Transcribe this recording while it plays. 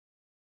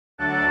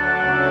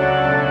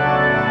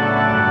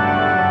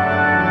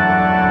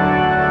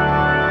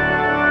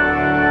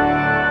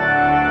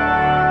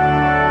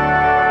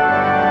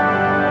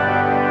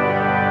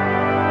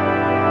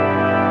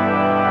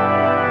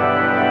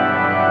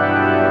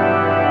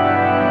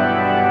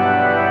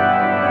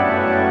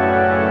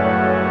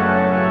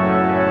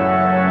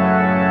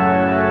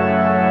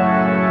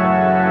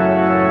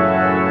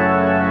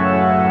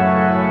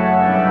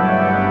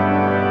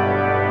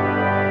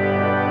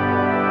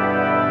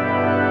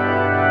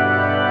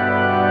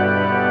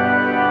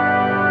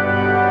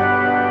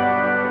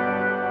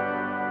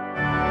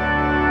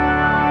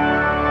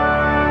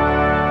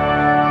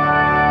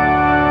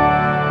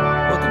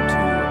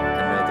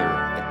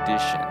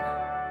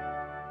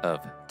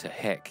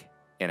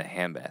in a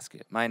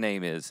handbasket. My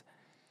name is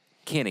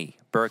Kenny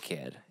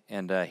Burkhead,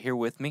 and here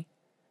with me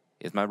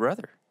is my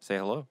brother. Say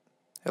hello.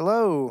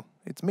 Hello,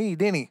 it's me,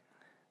 Denny.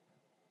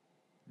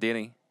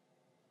 Denny,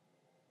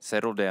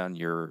 settle down.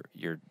 You're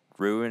you're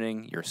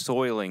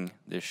soiling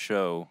this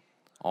show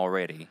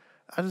already.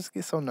 I just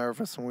get so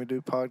nervous when we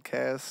do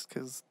podcasts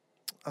because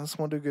I just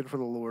want to do good for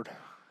the Lord.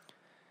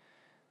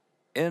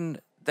 And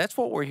that's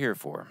what we're here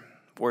for.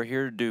 We're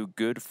here to do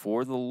good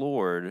for the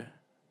Lord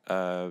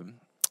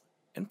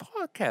in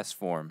podcast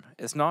form.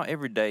 It's not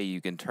every day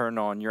you can turn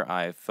on your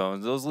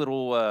iPhones, those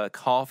little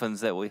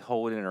coffins that we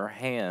hold in our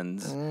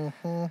hands.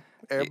 Mm-hmm.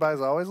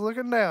 Everybody's always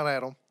looking down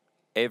at them.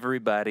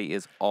 Everybody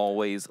is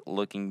always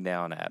looking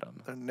down at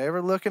them. They're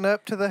never looking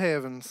up to the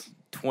heavens.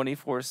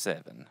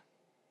 24/7.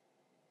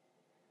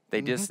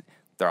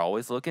 They're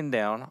always looking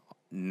down,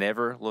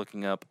 never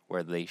looking up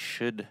where they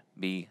should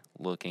be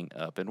looking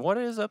up. And what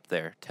is up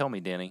there? Tell me,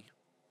 Denny.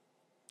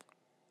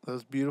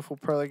 Those beautiful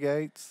pearly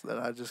gates that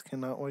I just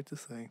cannot wait to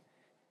see.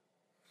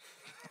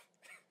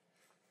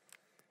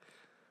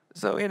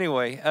 So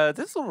anyway,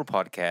 this little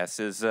podcast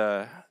is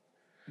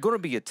going to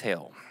be a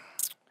tale.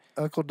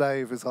 Uncle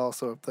Dave is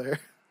also up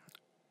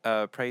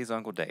there. Praise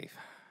Uncle Dave.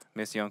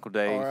 Miss you, Uncle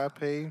Dave.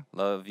 R.I.P.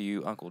 Love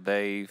you, Uncle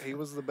Dave. He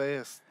was the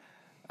best.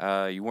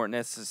 You weren't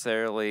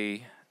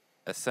necessarily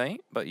a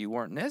saint, but you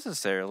weren't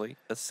necessarily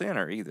a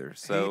sinner either.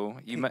 So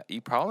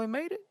you probably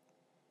made it.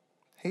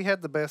 He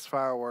had the best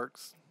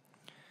fireworks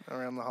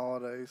around the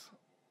holidays.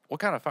 What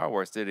kind of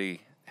fireworks did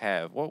he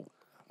have? What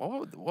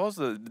was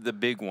the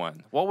big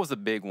one? What was the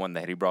big one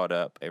that he brought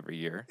up every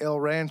year? El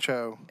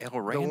Rancho.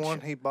 El Rancho. The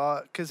one he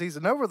bought, because he's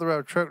an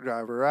over-the-road truck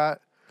driver, right?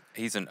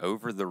 He's an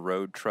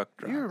over-the-road truck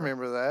driver. You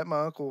remember that,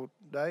 my Uncle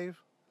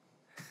Dave?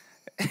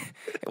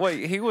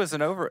 Wait, he was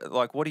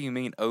what do you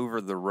mean over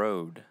the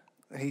road?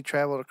 He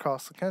traveled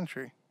across the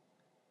country.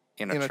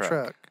 In a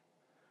truck.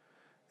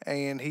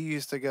 And he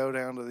used to go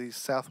down to these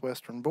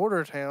southwestern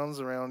border towns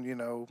around,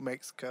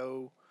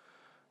 Mexico,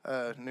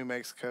 New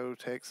Mexico,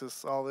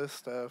 Texas, all this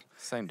stuff.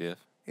 Same diff.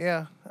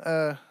 Yeah.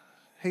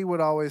 He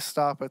would always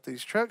stop at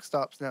these truck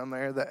stops down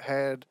there that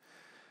had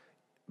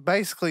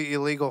basically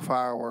illegal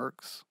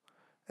fireworks.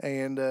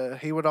 And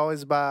he would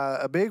always buy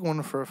a big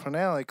one for a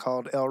finale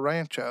called El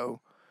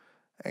Rancho.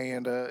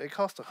 And it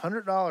cost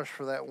 $100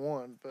 for that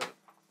one. But,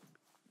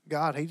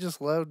 God, he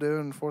just loved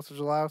doing 4th of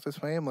July with his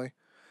family.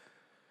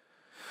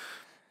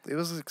 It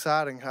was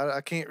exciting.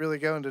 I can't really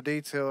go into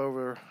detail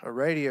over a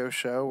radio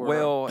show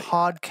or a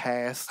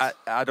podcast.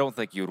 I don't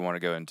think you would want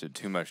to go into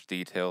too much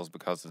details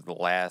because of the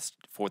last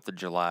 4th of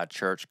July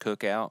church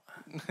cookout.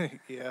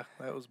 Yeah,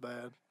 that was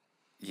bad.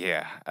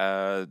 Yeah.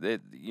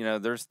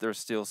 There's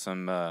still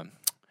some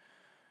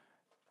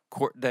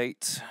court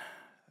dates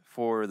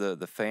for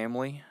the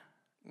family.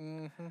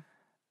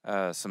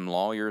 Mm-hmm. Some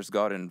lawyers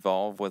got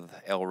involved with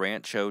El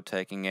Rancho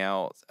taking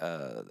out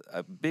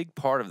a big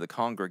part of the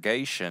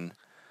congregation.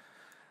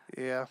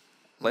 Yeah.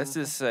 Let's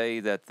just say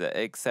that the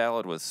egg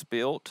salad was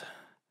spilt,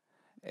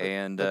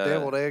 and the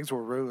deviled eggs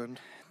were ruined.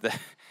 The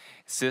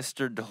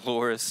Sister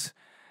Dolores,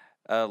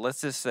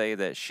 let's just say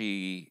that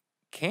she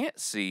can't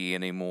see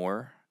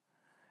anymore,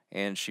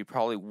 and she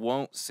probably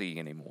won't see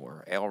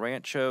anymore. El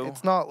Rancho.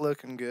 It's not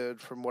looking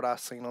good from what I've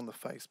seen on the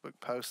Facebook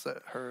post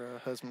that her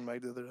husband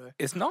made the other day.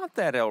 It's not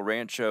that El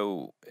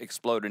Rancho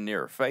exploded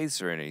near her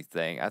face or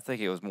anything. I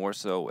think it was more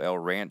so El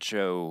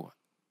Rancho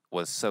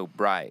was so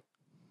bright.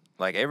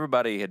 Like,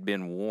 everybody had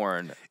been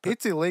warned.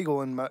 It's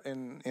illegal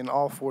in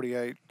all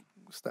 48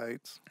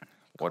 states.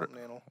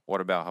 What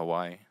about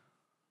Hawaii?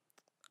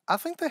 I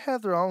think they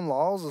have their own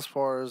laws as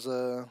far as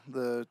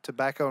the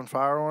tobacco and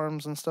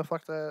firearms and stuff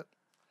like that.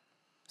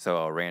 So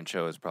El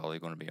Rancho is probably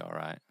going to be all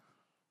right.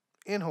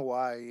 In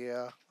Hawaii,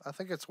 yeah. I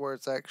think it's where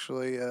it's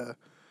actually... I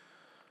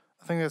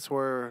think that's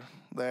where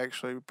they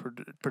actually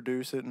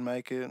produce it and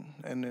make it,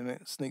 and then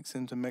it sneaks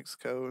into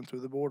Mexico and through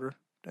the border.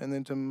 And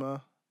then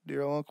to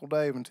dear old Uncle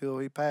Dave until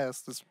he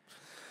passed this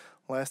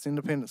last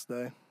Independence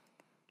Day.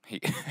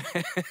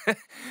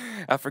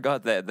 I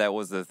forgot that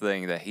was the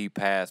thing, that he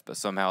passed, but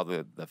somehow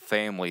the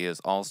family is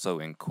also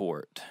in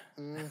court.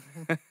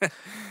 Mm-hmm.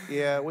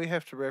 Yeah, we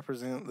have to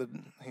represent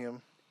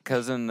him.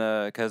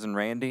 Cousin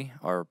Randy,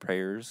 our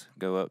prayers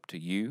go up to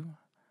you.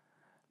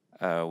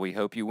 We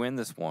hope you win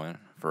this one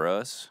for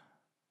us,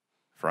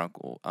 for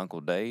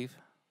Uncle Dave.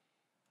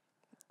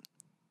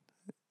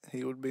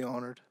 He would be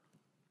honored.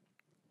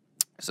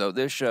 So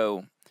this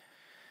show,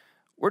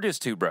 we're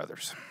just two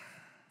brothers.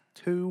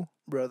 Two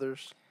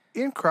brothers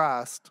in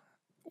Christ.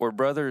 We're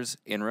brothers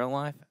in real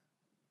life,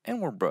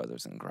 and we're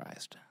brothers in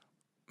Christ.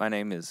 My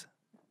name is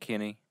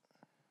Kenny.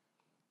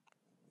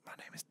 My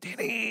name is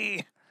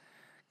Denny.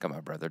 Got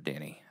my brother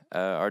Denny.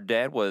 Our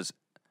dad was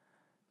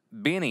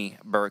Benny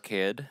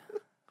Burkhead,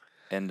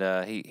 and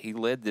he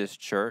led this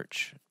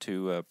church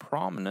to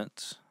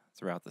prominence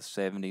throughout the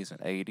 70s and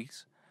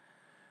 80s.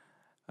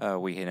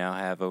 We now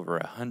have over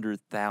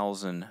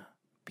 100,000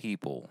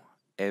 people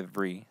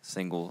every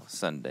single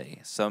Sunday.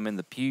 Some in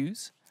the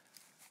pews,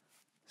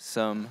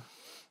 some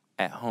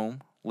at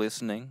home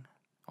listening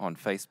on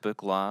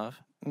Facebook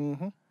Live.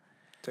 Mm-hmm.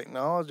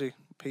 Technology,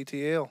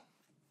 PTL.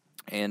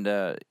 And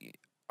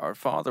our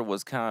father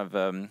was kind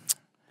of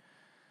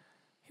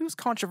he was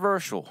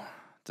controversial,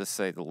 to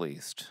say the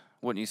least.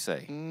 Wouldn't you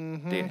say,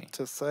 Denny?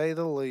 To say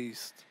the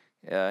least.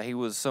 He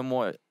was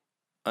somewhat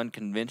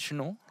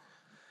unconventional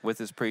with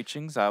his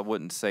preachings. I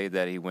wouldn't say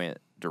that he went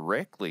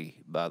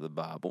directly by the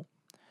Bible,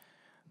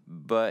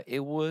 but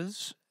it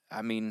was.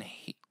 I mean,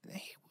 he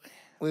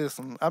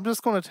Listen, I'm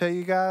just going to tell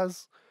you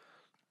guys,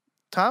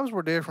 times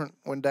were different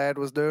when Dad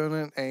was doing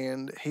it,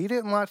 and he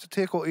didn't like to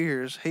tickle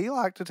ears. He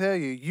liked to tell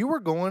you, you were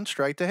going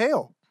straight to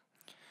hell.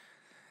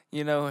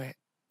 you know,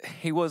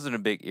 he wasn't a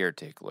big ear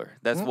tickler.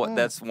 That's what.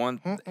 That's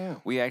one.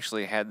 We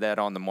actually had that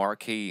on the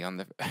marquee on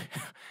the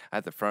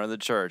at the front of the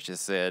church. It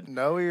said,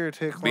 No ear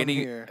tickling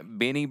here.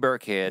 Benny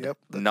Burkhead, Yep,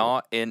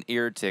 not an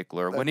ear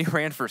tickler. When he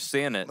ran for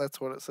Senate,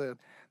 That's what it said.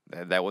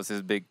 that was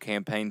his big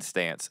campaign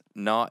stance.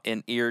 Not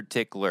an ear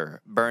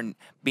tickler.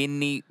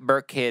 Benny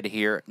Burkhead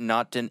here,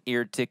 not an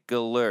ear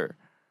tickler.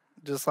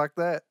 Just like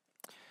that.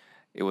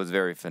 It was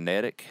very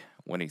phonetic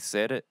when he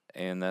said it,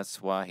 and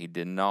that's why he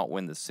did not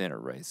win the Senate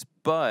race.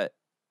 But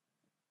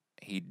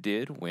he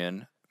did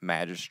win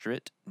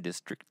Magistrate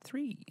District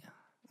 3.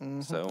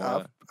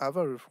 So I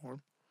voted for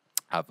him.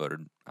 I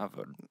voted.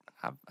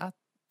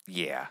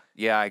 Yeah.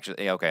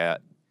 Actually, okay.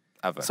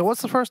 I voted. So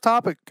what's the first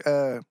topic,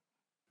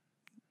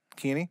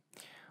 Kenny?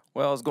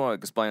 Well, I was going to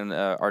explain.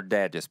 Our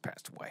dad just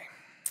passed away.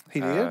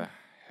 He did?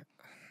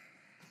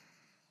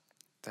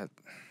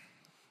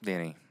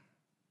 Denny.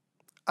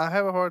 I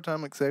have a hard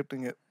time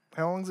accepting it.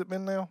 How long's it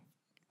been now?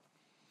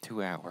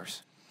 2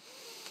 hours.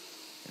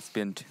 It's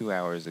been 2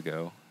 hours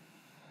ago.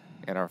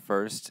 And our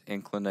first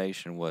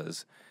inclination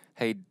was,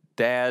 hey,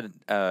 Dad,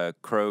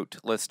 Croat,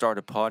 let's start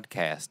a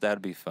podcast.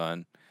 That'd be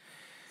fun.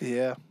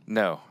 Yeah.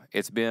 No,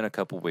 it's been a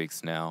couple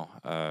weeks now.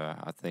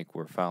 I think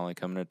we're finally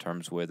coming to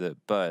terms with it.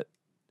 But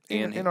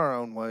In our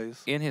own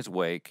ways. in his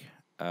wake,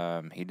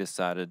 he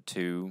decided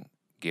to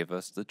give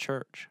us the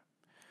church.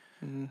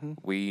 Mm-hmm.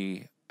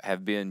 We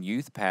have been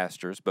youth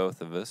pastors, both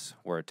of us.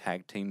 We're a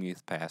tag team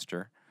youth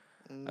pastor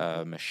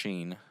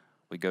machine.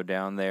 We go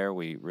down there.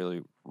 We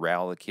really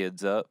rile the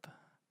kids up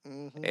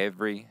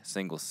every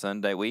single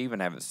Sunday. We even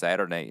have a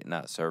Saturday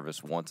night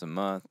service once a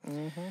month.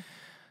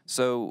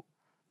 So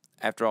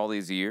after all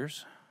these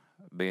years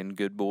being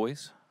good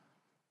boys,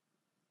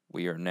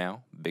 we are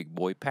now big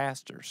boy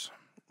pastors.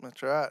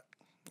 That's right.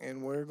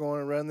 And we're going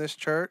to run this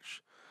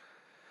church.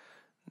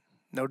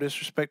 No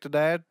disrespect to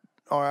Dad,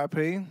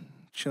 R.I.P.,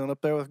 chilling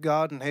up there with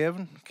God in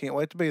heaven. Can't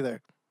wait to be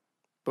there.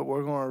 But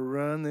we're going to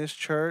run this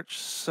church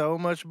so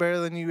much better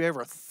than you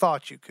ever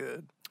thought you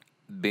could.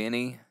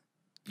 Benny,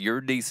 you're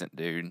a decent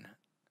dude.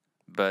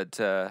 But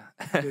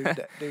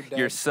Dude,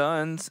 your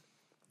sons,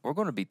 we're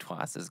going to be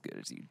twice as good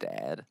as you,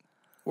 Dad.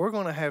 We're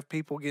going to have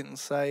people getting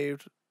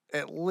saved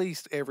at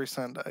least every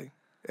Sunday.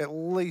 At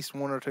least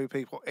one or two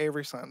people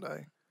every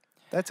Sunday.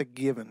 That's a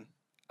given.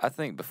 I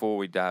think before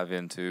we dive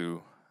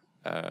into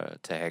to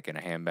Heck in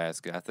a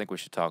Handbasket, I think we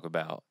should talk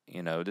about,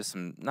 just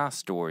some nice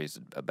stories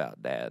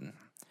about Dad.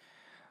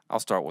 I'll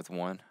start with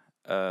one.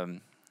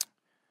 When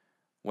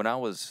I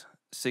was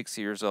 6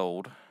 years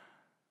old,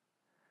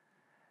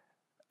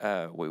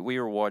 we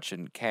were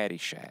watching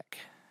Caddyshack.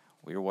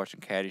 We were watching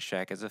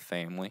Caddyshack as a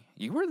family.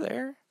 You were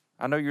there.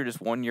 I know you're just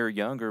 1 year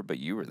younger, but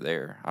you were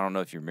there. I don't know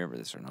if you remember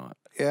this or not.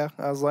 Yeah,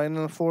 I was laying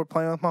on the floor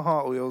playing with my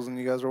Hot Wheels, and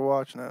you guys were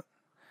watching it.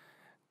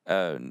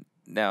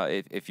 Now,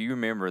 if you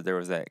remember, there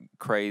was that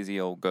crazy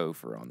old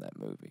gopher on that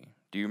movie.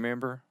 Do you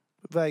remember?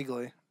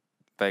 Vaguely.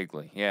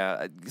 Vaguely,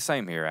 yeah.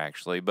 Same here,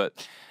 actually.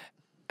 But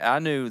I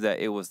knew that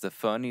it was the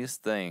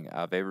funniest thing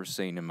I've ever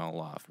seen in my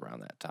life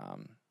around that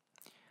time.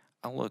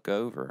 I look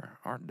over,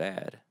 our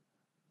dad,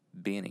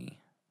 Benny,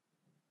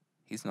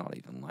 he's not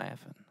even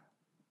laughing.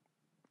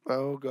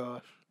 Oh,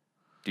 gosh.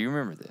 Do you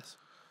remember this?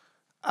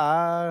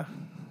 Now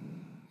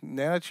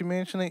that you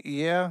mention it,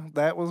 yeah,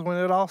 that was when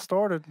it all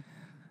started.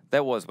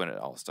 That was when it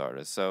all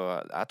started.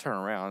 So I turned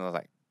around and I was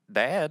like,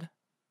 Dad,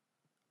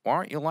 why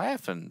aren't you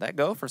laughing? That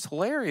gopher's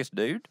hilarious,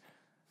 dude.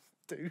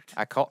 Dude.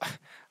 I call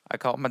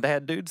my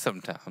dad dude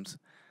sometimes.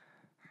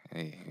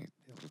 He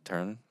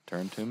turned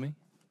to me,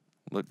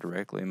 looked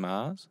directly in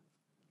my eyes.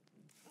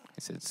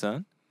 He said,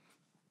 son,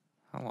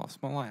 I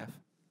lost my laugh.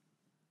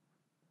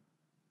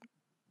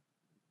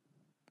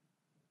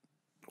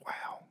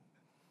 Wow.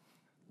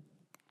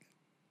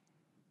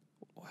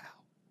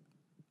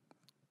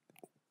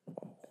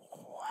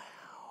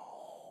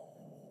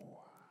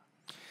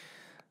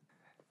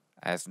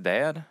 I asked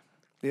Dad.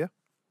 Yeah.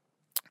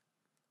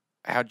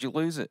 How'd you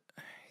lose it?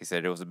 He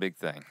said it was a big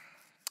thing.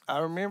 I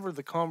remember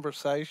the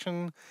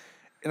conversation,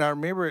 and I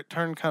remember it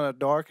turned kind of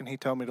dark, and he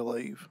told me to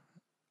leave.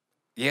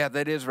 Yeah,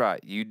 that is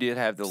right. You did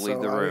have to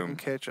leave the I room. didn't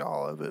catch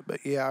all of it,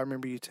 but yeah, I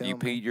remember you telling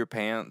me. You peed your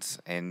pants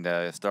and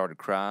started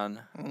crying.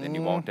 Then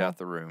you walked out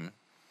the room.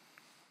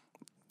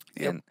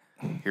 Yep.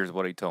 And here's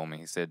what he told me.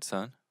 He said,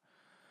 son,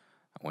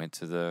 I went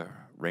to the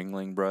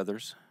Ringling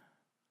Brothers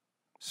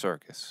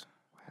circus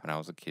when I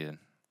was a kid.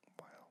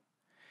 Wow.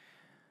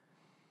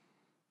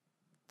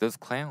 Those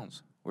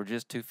clowns were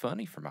just too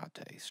funny for my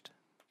taste.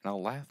 and I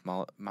laughed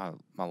my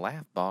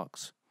laugh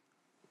box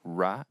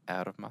right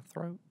out of my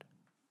throat.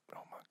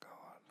 Oh my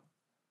God!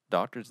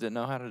 Doctors didn't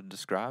know how to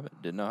describe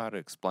it, didn't know how to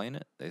explain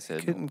it. They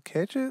said, Couldn't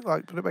catch it.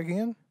 Like put it back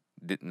in.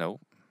 didn't know.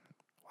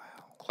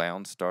 Wow!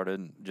 Clowns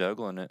started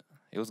juggling it.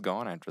 It was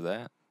gone after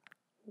that.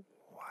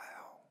 Wow!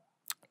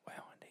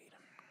 Wow, indeed.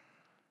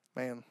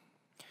 Man,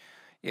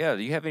 Yeah,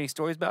 do you have any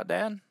stories about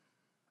Dad?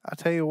 I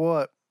tell you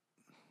what.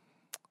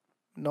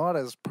 Not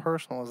as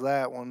personal as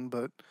that one,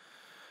 but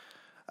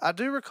I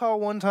do recall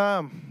one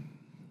time.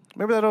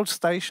 Remember that old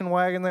station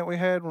wagon that we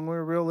had when we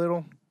were real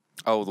little?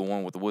 Oh, the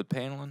one with the wood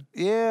paneling?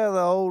 Yeah,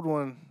 the old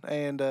one.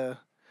 And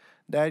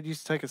Dad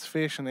used to take us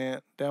fishing in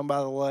it down by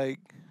the lake.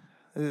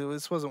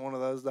 This wasn't one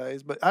of those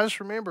days, but I just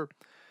remember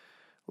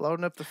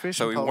loading up the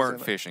fishing So we poles weren't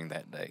in it. fishing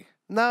that day.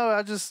 No,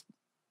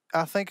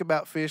 I think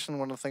about fishing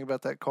when I think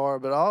about that car,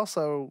 but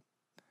also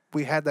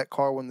we had that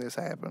car when this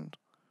happened.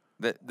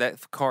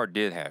 That car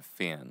did have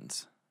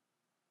fins.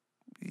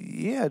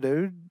 Yeah,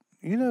 dude.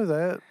 You know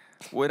that.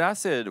 When I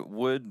said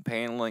wood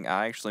paneling,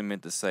 I actually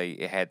meant to say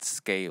it had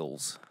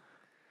scales.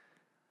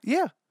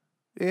 Yeah.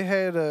 It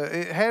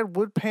had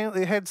wood panel.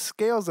 It had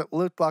scales that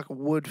looked like a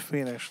wood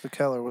finish. The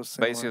color was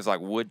similar. Basically, it was like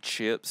wood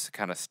chips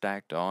kind of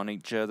stacked on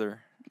each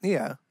other.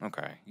 Yeah.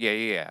 Okay.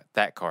 Yeah.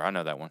 That car. I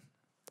know that one.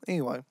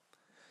 Anyway,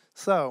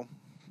 so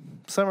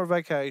summer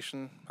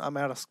vacation. I'm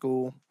out of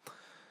school.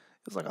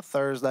 It was like a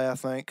Thursday, I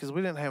think, because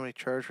we didn't have any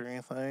church or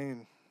anything.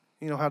 And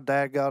you know how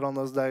Dad got on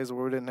those days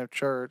where we didn't have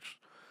church.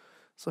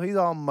 So he's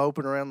all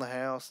moping around the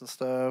house and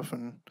stuff,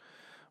 and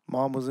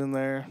Mom was in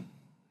there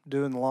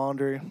doing the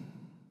laundry.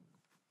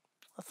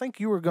 I think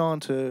you were gone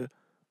to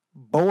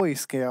Boy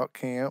Scout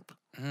camp.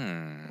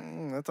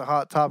 That's a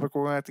hot topic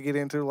we're going to have to get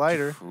into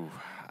later.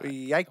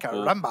 Yay,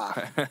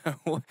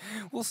 caramba.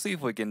 We'll see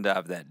if we can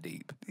dive that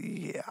deep.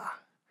 Yeah.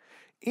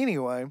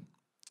 Anyway,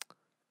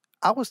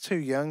 I was too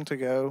young to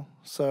go,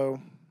 so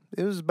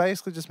it was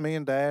basically just me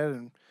and Dad,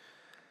 and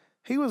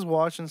he was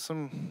watching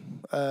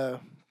some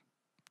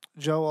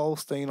Joe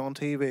Osteen on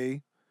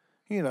TV.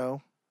 You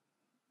know,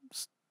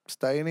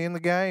 staying in the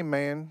game,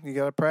 man. You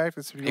got to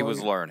practice. If you He wanna was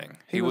get- learning.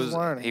 He was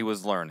learning. He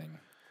was learning.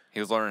 He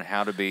was learning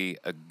how to be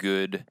a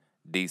good,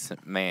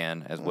 decent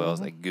man as well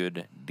as a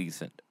good,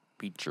 decent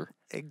teacher.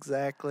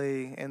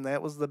 Exactly, and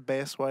that was the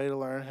best way to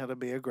learn how to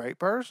be a great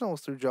person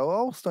was through Joe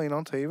Osteen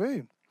on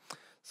TV.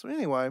 So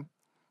anyway,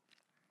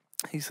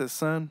 he says,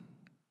 "Son,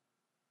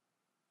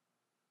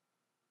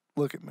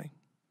 look at me."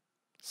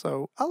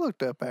 So I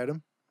looked up at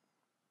him.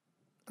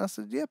 I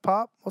said, "Yeah,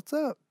 Pop, what's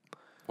up?"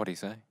 What'd he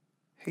say?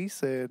 He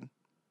said,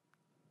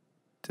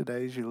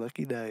 "Today's your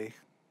lucky day."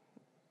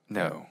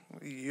 No.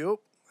 Yep.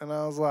 And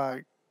I was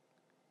like,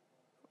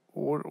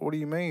 what do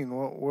you mean?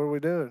 What are we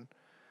doing?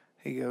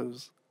 He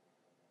goes,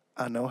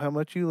 "I know how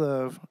much you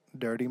love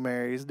Dirty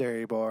Mary's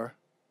Dairy Bar.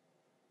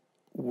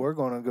 We're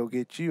going to go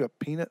get you a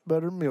peanut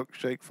butter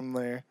milkshake from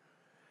there."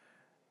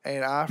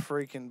 And I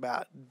freaking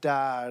about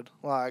died.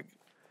 Like,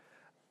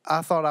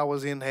 I thought I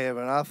was in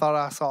heaven. I thought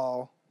I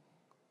saw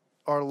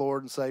our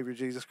Lord and Savior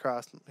Jesus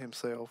Christ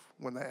himself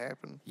when that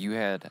happened. You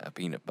had a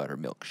peanut butter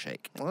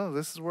milkshake. Well,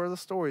 this is where the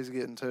story's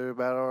getting to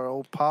about our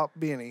old Pop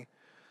Benny.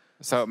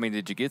 So, I mean,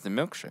 did you get the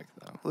milkshake,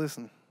 though?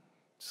 Listen,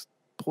 just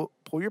pull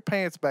your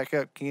pants back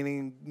up, Kenny,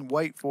 and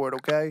wait for it,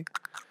 okay?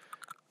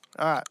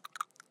 All right.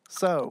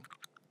 So,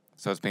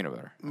 So it's peanut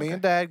butter. me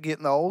and Dad get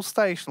in the old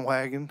station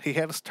wagon. He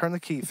had us turn the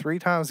key 3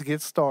 times to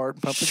get started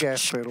and pump the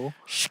gas pedal.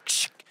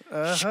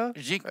 Uh-huh.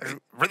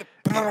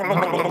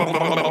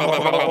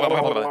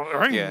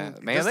 Yeah,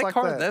 man, Just that like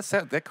car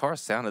that. that car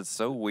sounded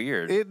so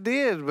weird. It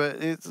did, but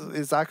it's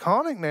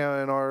iconic now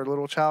in our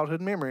little childhood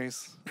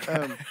memories.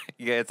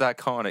 Yeah, it's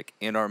iconic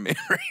in our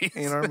memories.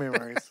 In our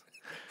memories.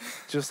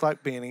 Just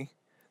like Benny.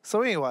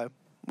 So anyway,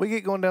 we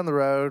get going down the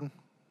road.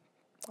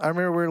 I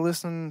remember we were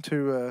listening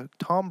to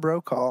Tom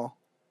Brokaw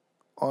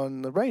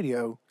on the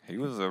radio. He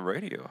was a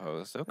radio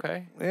host.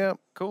 Okay, Yeah,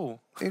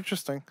 cool.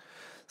 interesting.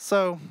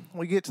 So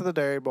we get to the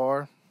dairy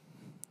bar.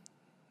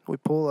 We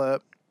pull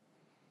up,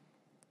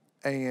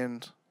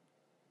 and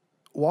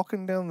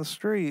walking down the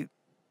street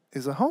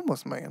is a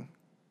homeless man.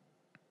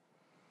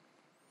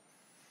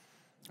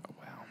 Oh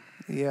wow.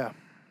 Yeah.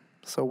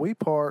 So we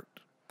parked,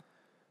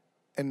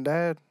 and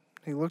Dad,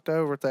 he looked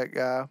over at that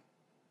guy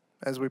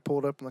as we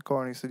pulled up in the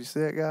car, and he said, "You see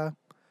that guy?"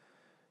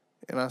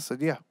 And I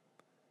said, "Yeah."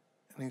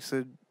 And he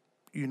said,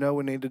 "You know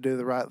we need to do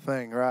the right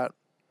thing, right?"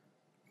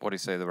 What did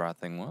he say the right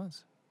thing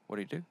was? What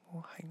did he do?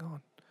 Well, hang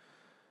on.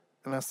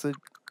 And I said,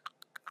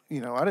 I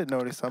didn't know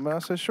what he said. I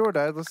said, "Sure,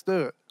 Dad, let's do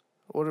it.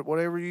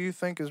 Whatever you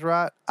think is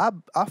right, I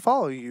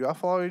follow you. I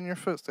follow in your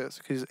footsteps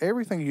because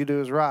everything you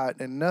do is right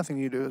and nothing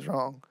you do is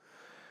wrong."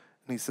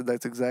 And he said,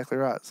 "That's exactly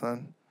right,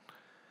 son."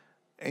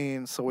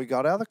 And so we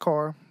got out of the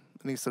car,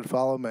 and he said,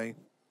 "Follow me."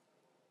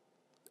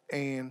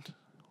 And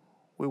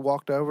we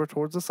walked over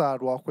towards the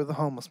sidewalk where the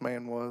homeless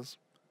man was,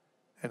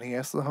 and he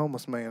asked the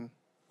homeless man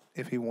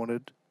if he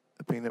wanted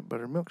a peanut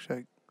butter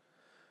milkshake.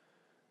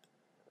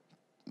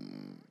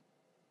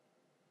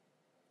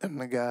 And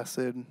the guy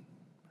said,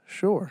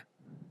 "Sure."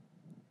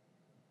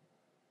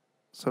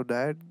 So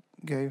Dad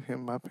gave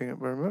him my peanut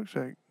butter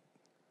milkshake.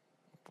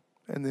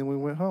 And then we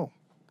went home.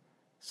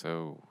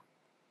 So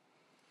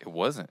it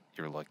wasn't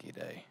your lucky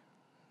day.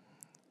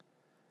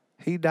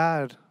 He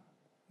died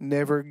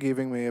never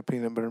giving me a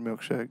peanut butter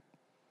milkshake.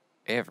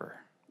 Ever.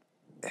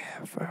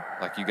 Ever.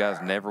 Like you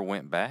guys never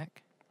went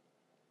back?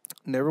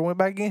 Never went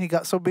back in. He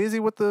got so busy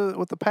with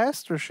the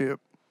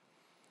pastorship.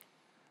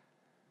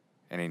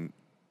 And he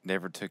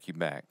never took you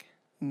back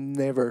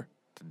Never.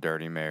 to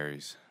Dirty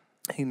Mary's.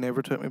 He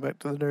never took me back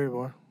to the dairy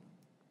bar.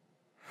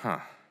 Huh.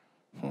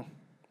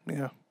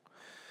 Yeah.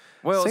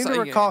 Well, Seem so, to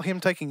recall him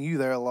taking you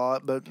there a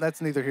lot, but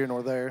that's neither here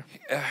nor there.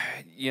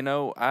 you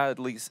know, I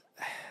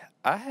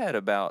had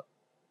about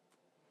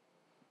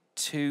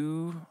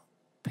 2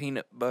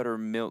 peanut butter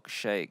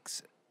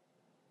milkshakes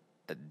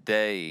a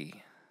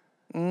day.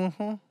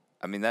 Mm-hmm.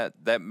 I mean,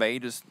 that may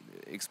just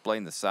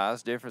explain the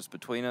size difference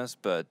between us,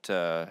 but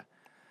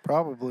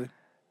Probably.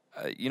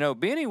 you know,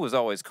 Benny was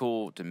always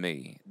cool to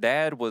me.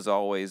 Dad was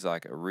always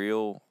like a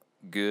real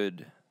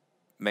good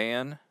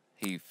man.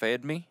 He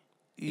fed me.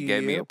 He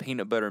gave me a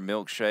peanut butter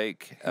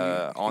milkshake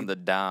on the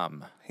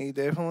dime. He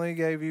definitely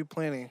gave you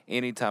plenty.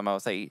 Anytime I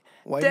would say,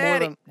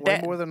 Way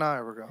more than I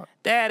ever got.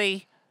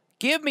 Daddy,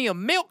 give me a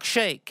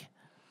milkshake.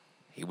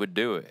 He would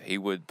do it. He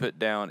would put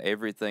down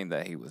everything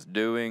that he was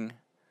doing.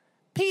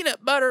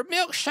 Peanut butter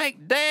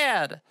milkshake,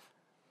 Dad.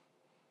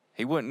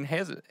 He wouldn't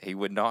hesitate. He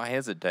would not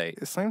hesitate.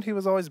 It seemed he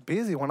was always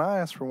busy when I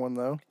asked for one,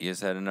 though. You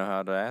just had to know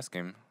how to ask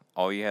him.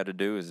 All you had to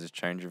do is just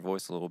change your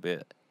voice a little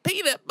bit.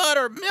 Peanut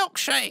butter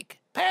milkshake,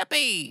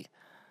 Pappy.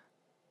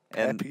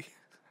 Happy.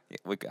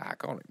 I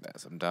call him that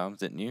sometimes,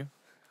 didn't you?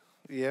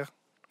 Yeah,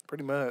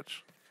 pretty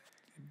much.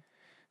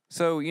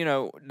 So, you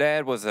know,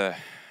 Dad was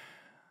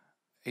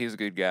he's a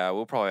good guy.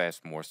 We'll probably have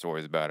some more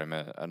stories about him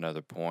at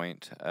another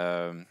point.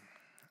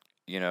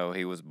 You know,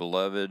 he was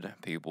beloved.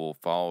 People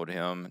followed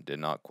him, did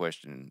not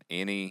question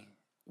any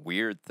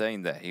weird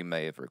thing that he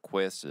may have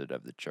requested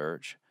of the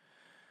church.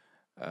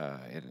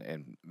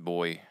 And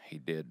boy, he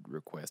did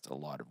request a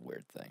lot of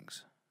weird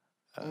things.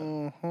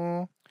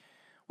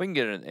 We can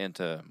get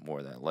into more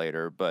of that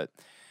later, but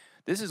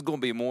this is going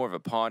to be more of a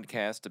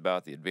podcast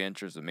about the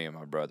adventures of me and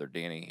my brother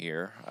Danny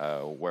here,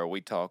 where we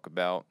talk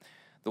about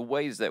the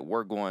ways that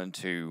we're going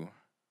to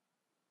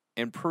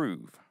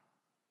improve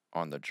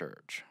on the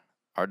church.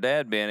 Our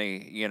dad,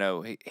 Benny, you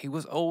know, he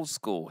was old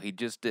school. He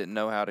just didn't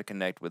know how to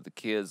connect with the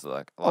kids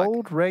like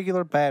old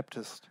regular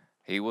Baptist.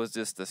 He was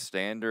just the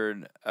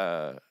standard,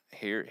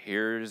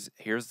 here's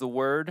the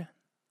word,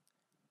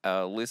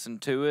 listen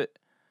to it.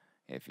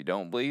 If you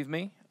don't believe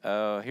me,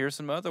 here's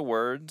some other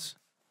words.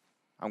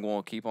 I'm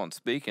going to keep on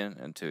speaking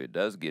until it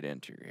does get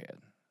into your head.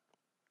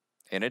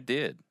 And it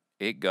did.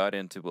 It got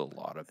into a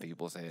lot of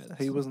people's heads.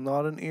 He was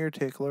not an ear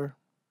tickler.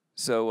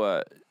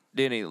 So,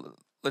 Denny,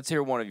 let's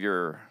hear one of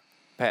your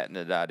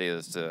patented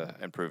ideas to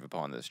improve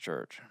upon this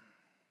church.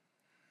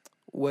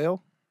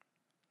 Well,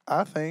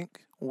 I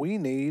think we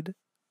need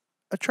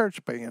a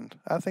church band.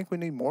 I think we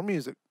need more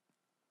music.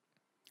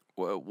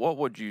 Well, what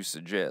would you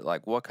suggest?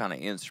 Like, what kind of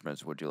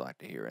instruments would you like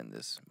to hear in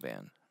this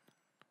band?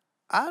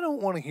 I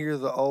don't want to hear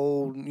the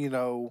old, you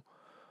know,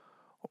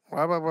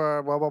 blah, blah,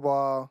 blah, blah, blah,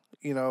 blah.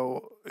 You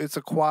know, it's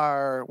a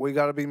choir. We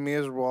got to be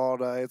miserable all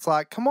day. It's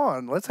like, come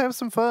on, let's have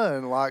some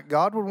fun. Like,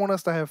 God would want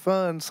us to have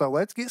fun, so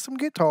let's get some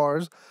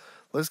guitars.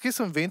 Let's get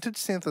some vintage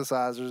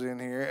synthesizers in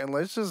here, and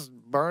let's just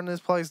burn this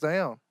place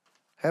down.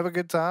 Have a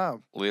good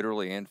time.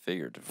 Literally and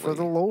figuratively. For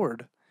the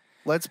Lord.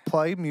 Let's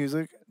play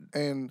music,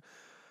 and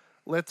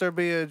let there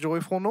be a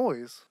joyful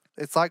noise.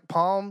 It's like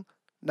Psalm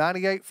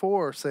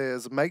 98:4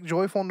 says, make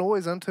joyful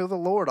noise unto the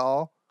Lord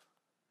all.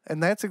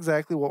 And that's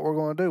exactly what we're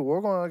going to do. We're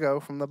going to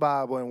go from the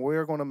Bible, and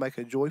we're going to make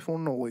a joyful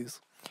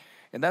noise.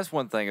 And that's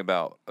one thing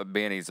about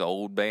Benny's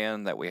old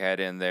band that we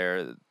had in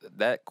there.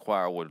 That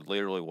choir would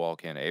literally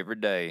walk in every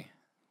day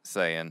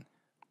saying,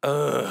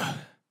 ugh.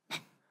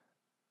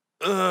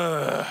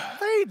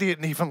 They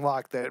didn't even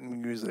like that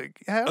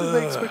music. How did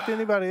they expect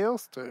anybody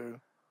else to?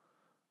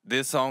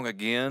 This song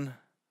again?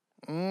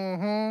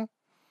 Mm-hmm.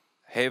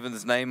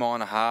 Heaven's Name on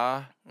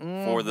High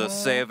for the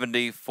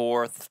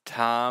 74th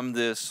time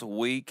this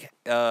week.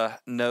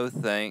 No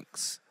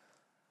thanks.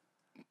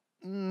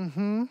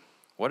 Mm-hmm.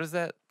 What is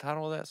that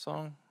title of that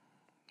song?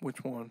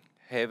 Which one?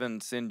 Heaven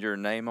Send Your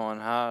Name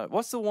on High.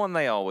 What's the one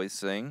they always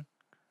sing?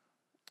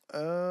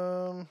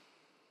 I'm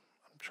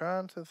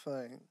trying to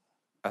think.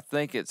 I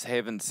think it's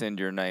Heaven Send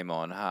Your Name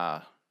on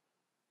High.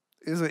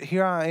 Is it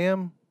Here I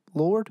Am,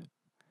 Lord?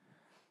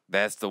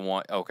 That's the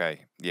one.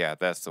 Okay. Yeah,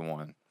 that's the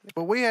one.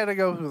 But we had to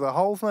go through the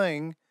whole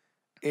thing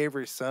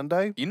every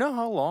Sunday. You know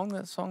how long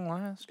that song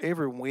lasts?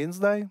 Every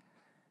Wednesday.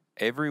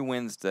 Every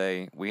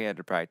Wednesday, we had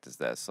to practice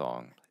that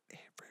song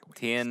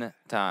 10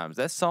 times.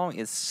 That song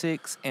is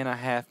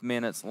 6.5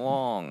 minutes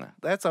long.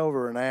 That's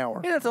over an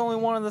hour. Yeah, that's only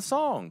one of the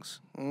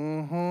songs.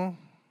 Mm-hmm.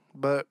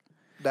 But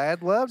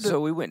Dad loved it. So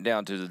we went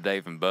down to the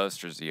Dave &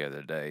 Buster's the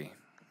other day.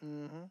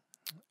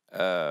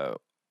 Mm-hmm.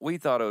 We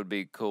thought it would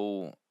be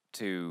cool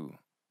to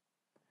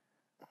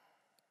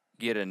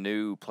get a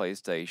new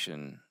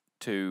PlayStation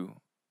 2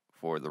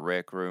 for the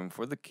rec room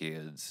for the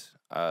kids.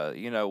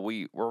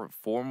 We're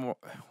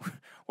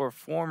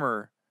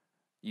former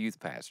youth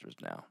pastors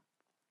now.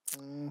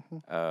 Mm-hmm.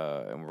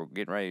 And we're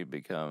getting ready to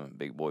become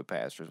big boy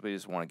pastors. We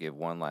just want to give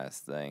one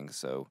last thing.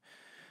 So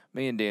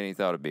me and Danny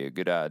thought it'd be a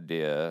good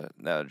idea.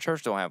 Now, the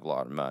church don't have a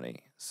lot of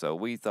money, so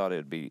we thought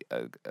it'd be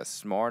a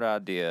smart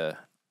idea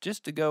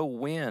just to go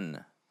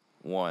win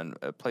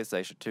a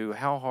PlayStation 2.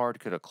 How hard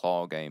could a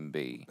claw game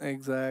be?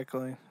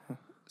 Exactly.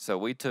 So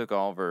we took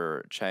all of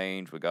our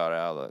change. We got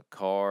out of the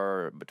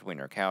car, between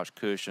our couch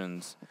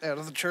cushions. Out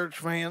of the church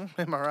van,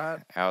 am I right?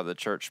 Out of the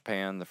church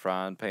pan, the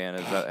frying pan,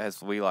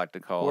 as we like to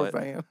call Or it.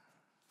 van.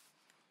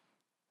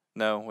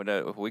 No,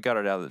 we got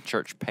it out of the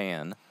church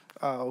pan.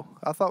 Oh,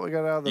 I thought we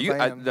got out of the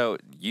van. No,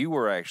 you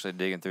were actually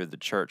digging through the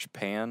church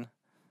pan.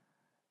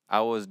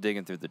 I was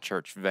digging through the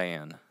church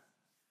van.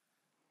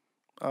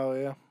 Oh,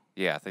 yeah.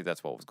 Yeah, I think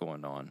that's what was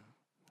going on.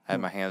 I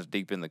had my hands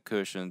deep in the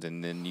cushions,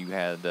 and then you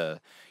had, the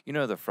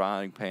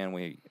frying pan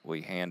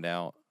we hand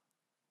out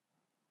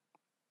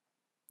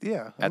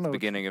Yeah. at the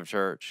beginning of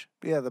church.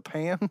 Yeah, the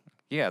pan.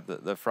 Yeah,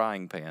 the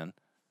frying pan.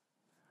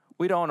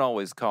 We don't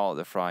always call it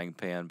the frying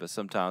pan, but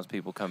sometimes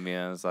people come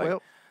in. It's like,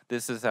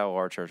 this is how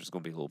our church is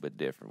going to be a little bit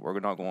different. We're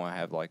not going to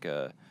have like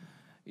a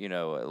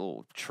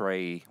little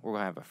tray. We're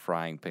going to have a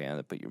frying pan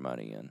to put your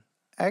money in.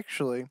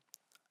 Actually,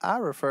 I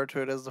refer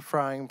to it as the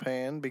frying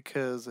pan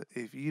because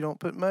if you don't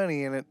put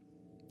money in it,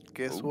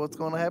 guess what's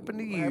going to happen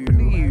to you?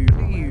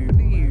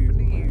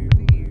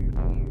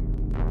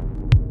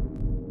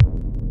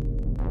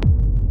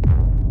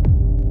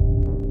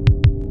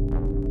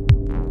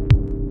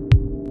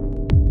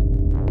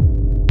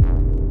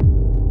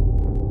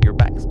 Your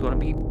back's going to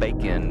be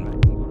bacon,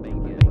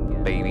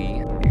 baby.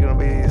 You're going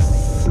to be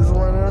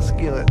sizzling in a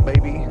skillet,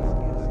 baby.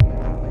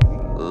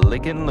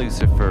 Licking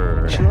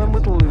Lucifer. Chilling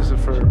with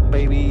Lucifer,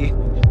 baby.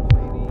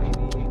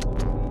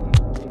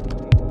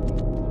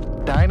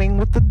 Dining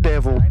with the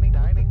devil,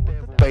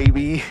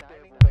 baby.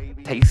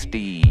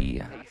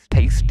 Tasty.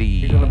 Tasty.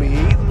 You're going to be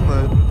eating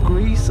the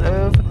grease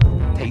of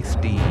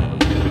Tasty.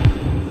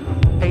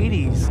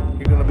 Hades.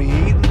 You're going to be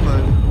eating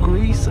the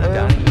grease of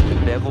Dining with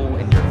the devil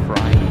in your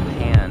frying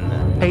pan.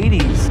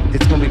 Hades.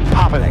 It's going to be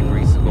popping. That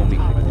grease is going to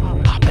be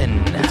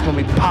popping. It's going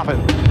to be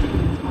popping.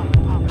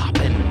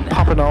 Popping.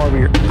 Popping all over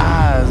your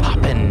eyes.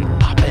 Popping.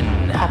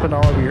 Popping. Popping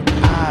all over your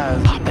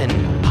eyes.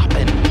 Popping.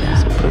 Popping.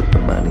 So put the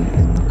money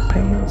in the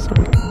pan so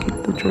we can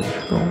keep the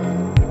church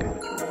going.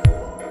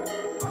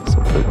 So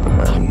put the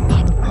money in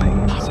the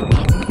pan so we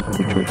can keep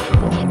the church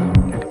going.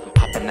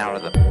 Popping out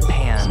of the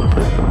pan. So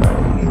put the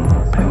money in the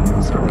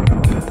pan so we can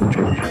keep the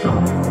church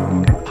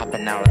going.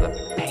 Popping out of the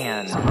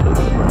pan. So put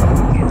the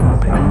money in the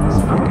pan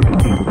so we can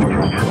keep the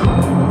church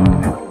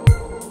going.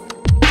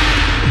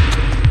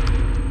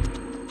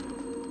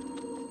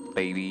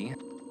 Baby.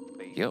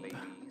 Yep.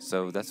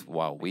 So that's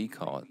why we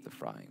call it the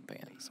frying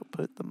pan. So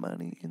put the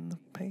money in the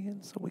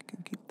pan so we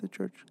can keep the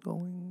church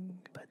going.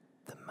 Put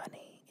the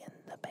money in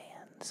the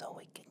pan so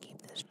we can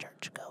keep this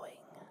church going.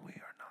 We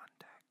are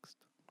non-taxed.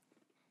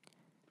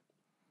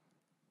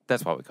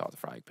 That's why we call it the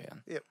frying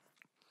pan. Yep.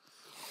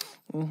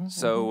 Mm-hmm,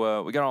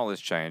 So we got all this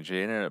change.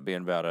 It ended up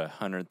being about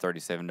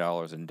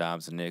 $137 in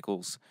dimes and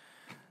nickels.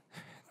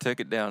 Took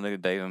it down to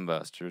Dave &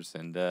 Buster's,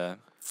 and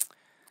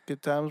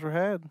good times were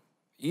had.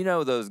 you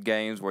know those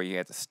games where you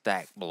have to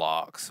stack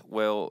blocks?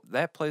 Well,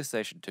 that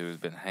PlayStation 2 has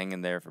been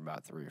hanging there for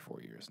about 3 or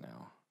 4 years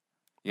now.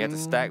 You have to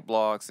stack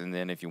blocks, and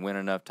then if you win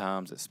enough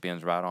times, it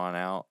spins right on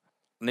out.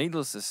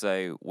 Needless to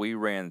say, we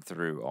ran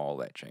through all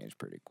that change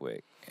pretty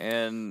quick.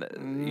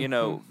 And, you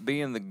know,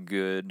 being the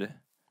good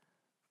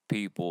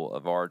people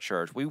of our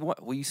church,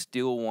 we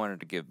still wanted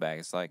to give back.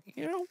 It's like,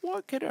 you know,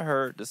 what could it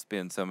hurt to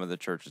spend some of the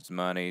church's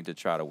money to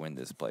try to win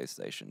this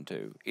PlayStation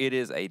 2? It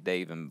is a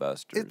Dave &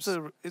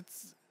 Buster's.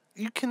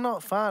 You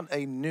cannot find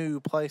a new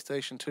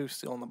PlayStation 2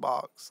 still in the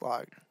box.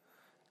 Like,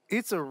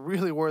 it's a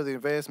really worthy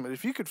investment.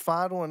 If you could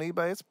find one on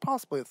eBay, it's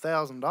possibly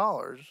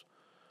 $1,000.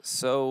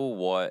 So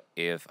what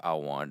if I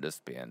wanted to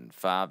spend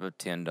 $5 or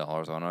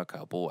 $10 on a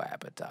couple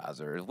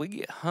appetizers? We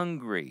get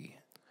hungry.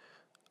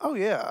 Oh,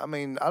 yeah. I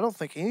mean, I don't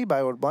think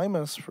anybody would blame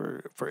us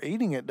for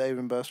eating at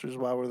Dave & Buster's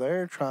while we're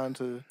there trying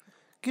to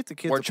get the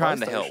kids We're trying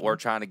to help. We're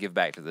trying to give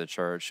back to the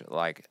church.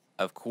 Like,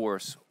 of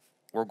course,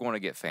 we're going to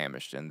get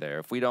famished in there.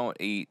 If we don't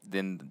eat,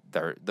 then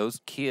those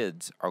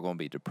kids are going to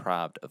be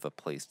deprived of a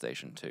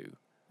PlayStation 2.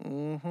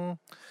 Mm-hmm.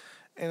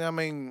 And, I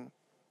mean,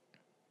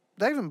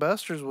 Dave &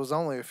 Buster's was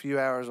only a few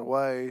hours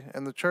away,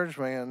 and the church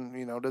van,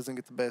 you know, doesn't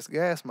get the best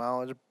gas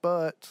mileage,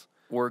 but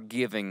we're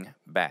giving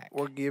back.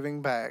 We're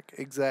giving back,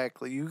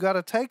 exactly. You got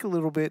to take a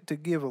little bit to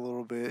give a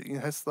little bit. You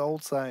know, that's the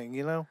old saying,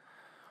 you know?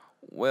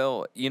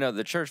 Well, you know,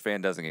 the church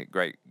van doesn't get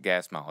great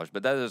gas mileage,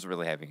 but that doesn't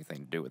really have anything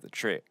to do with the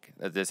trick.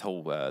 This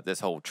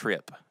whole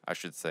trip, I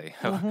should say.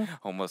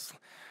 Almost.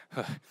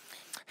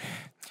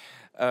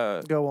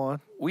 Go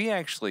on. We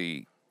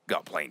actually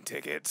got plane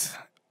tickets.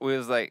 We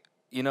was like,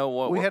 you know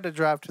what? We had to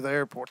drive to the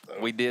airport, though.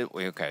 We did.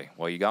 Okay.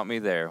 Well, you got me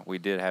there. We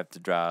did have to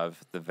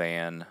drive the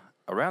van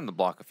around the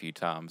block a few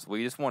times.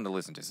 We just wanted to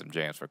listen to some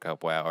jams for a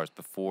couple hours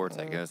before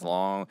taking this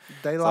long.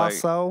 De It's La like,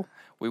 Soul.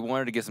 we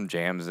wanted to get some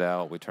jams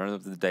out. We turned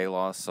up to the De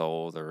La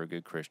Soul. They're a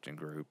good Christian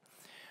group.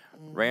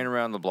 Ran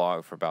around the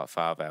block for about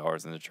 5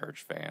 hours in the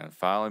church van.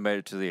 Finally made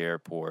it to the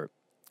airport.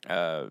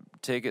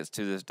 Tickets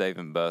to this Dave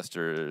and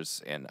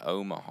Buster's in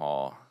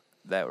Omaha.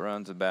 That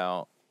runs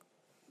about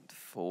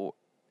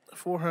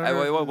 400. Hey,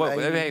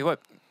 wait. Hey,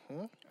 what?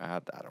 I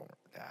don't.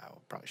 I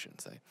probably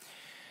shouldn't say.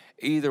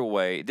 Either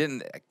way, it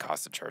didn't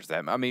cost the church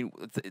that. I mean,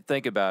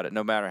 think about it.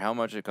 No matter how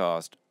much it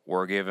cost,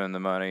 we're giving the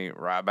money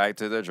right back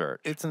to the church.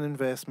 It's an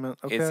investment.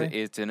 Okay.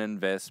 It's an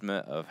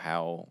investment of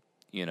how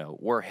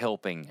we're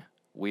helping.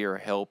 We are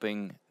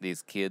helping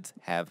these kids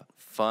have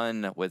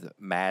fun with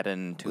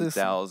Madden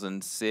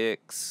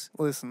 2006.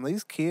 Listen,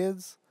 these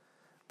kids,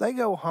 they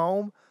go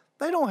home.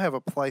 They don't have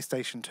a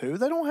PlayStation 2.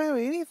 They don't have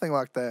anything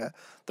like that.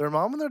 Their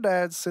mom and their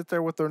dad sit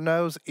there with their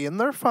nose in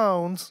their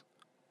phones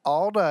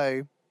all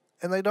day,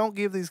 and they don't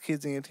give these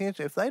kids any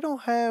attention. If they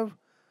don't have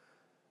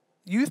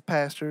youth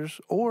pastors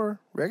or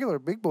regular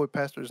big boy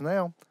pastors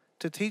now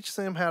to teach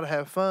them how to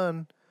have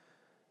fun,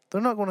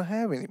 they're not going to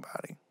have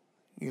anybody.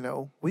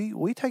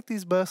 We take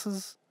these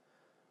buses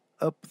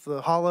up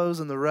the hollows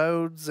and the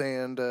roads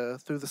and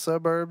through the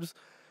suburbs,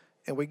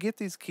 and we get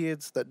these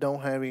kids that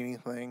don't have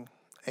anything,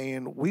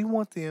 and we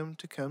want them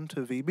to come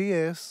to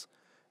VBS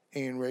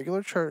and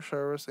regular church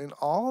service and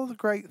all of the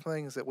great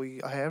things that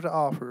we have to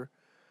offer,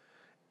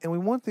 and we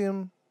want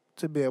them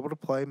to be able to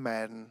play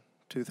Madden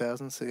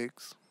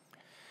 2006.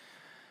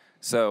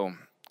 So,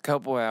 a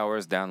couple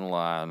hours down the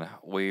line,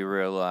 we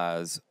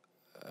realize,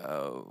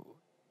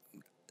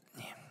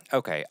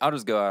 okay, I'll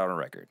just go out on a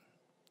record.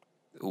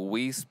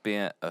 We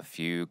spent a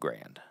few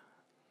grand.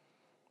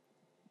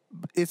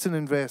 It's an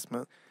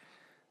investment.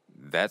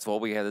 That's what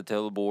we had to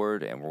tell the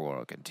board, and we're going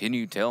to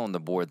continue telling the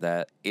board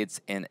that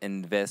it's an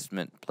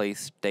investment.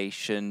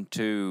 PlayStation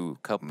 2,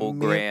 couple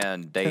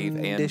grand, Dave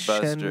and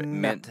Buster,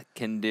 mint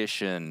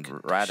condition,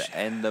 right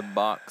in the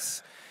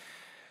box.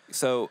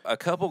 So a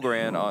couple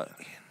grand on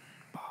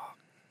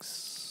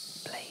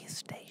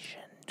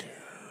PlayStation 2.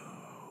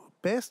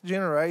 Best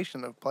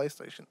generation of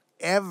PlayStation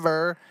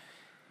ever.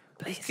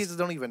 These kids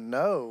don't even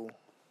know.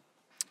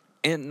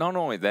 And not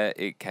only that,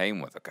 it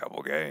came with a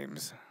couple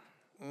games.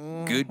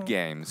 Good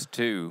games,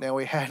 too. Now,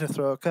 we had to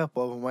throw a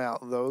couple of them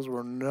out. Those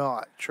were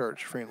not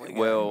church-friendly games.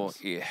 Well,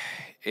 yeah,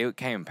 it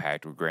came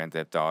packed with Grand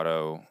Theft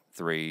Auto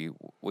 3.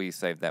 We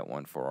saved that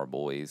one for our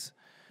boys.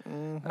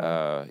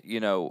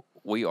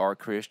 We are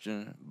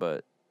Christian,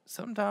 but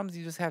sometimes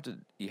you just have to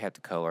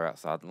color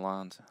outside the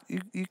lines.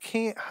 You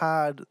can't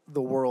hide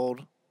the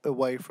world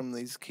away from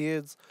these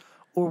kids,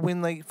 or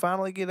when they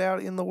finally get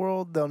out in the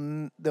world,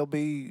 they'll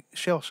be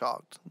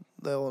shell-shocked.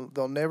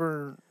 They'll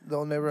never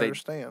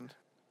understand.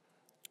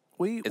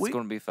 It's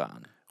going to be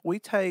fine. We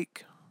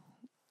take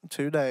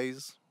 2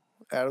 days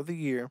out of the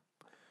year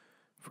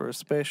for a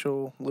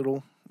special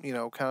little,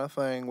 kind of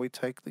thing. We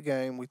take the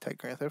game. We take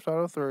Grand Theft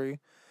Auto 3,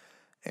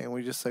 and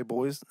we just say,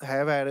 boys,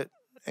 have at it.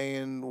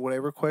 And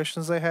whatever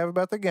questions they have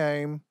about the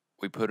game,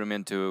 we put them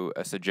into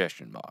a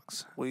suggestion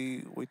box.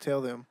 We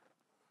tell them.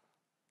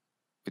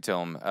 We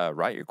tell them,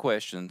 write your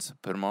questions,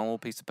 put them on a little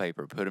piece of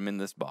paper, put them in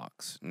this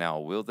box. Now,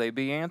 will they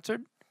be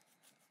answered?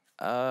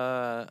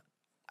 I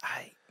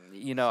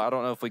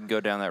don't know if we can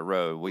go down that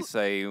road. We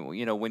say,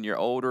 when you're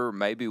older,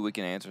 maybe we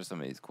can answer some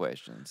of these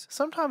questions.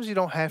 Sometimes you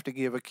don't have to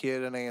give a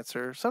kid an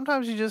answer.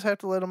 Sometimes you just have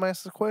to let them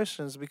ask the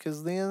questions,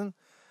 because then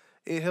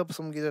it helps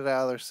them get it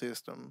out of their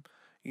system.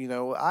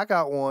 I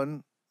got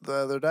one the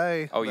other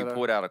day. Oh, you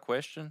pulled out a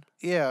question?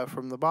 Yeah,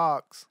 from the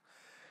box.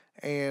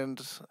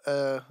 And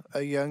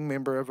a young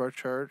member of our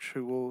church,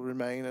 who will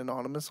remain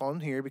anonymous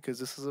on here because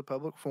this is a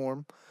public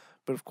forum,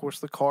 but of course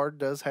the card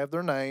does have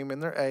their name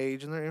and their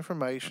age and their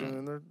information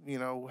and their,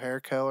 hair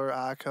color,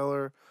 eye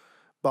color,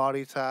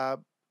 body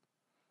type,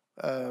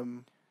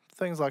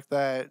 things like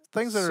that.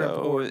 Things that are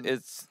important.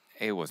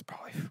 It was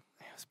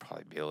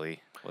probably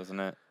Billy, wasn't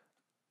it?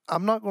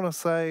 I'm not going to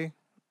say,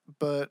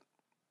 but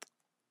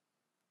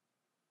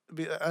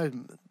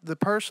the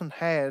person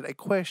had a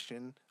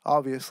question,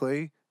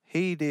 obviously.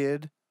 He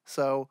did.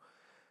 So,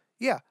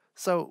 yeah.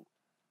 So,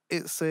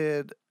 it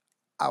said,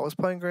 I was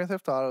playing Grand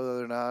Theft Auto the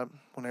other night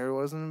when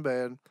everyone was in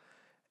bed,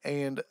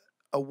 and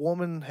a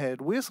woman had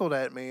whistled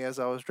at me as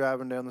I was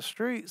driving down the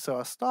street, so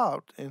I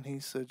stopped, and he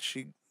said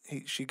she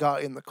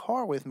got in the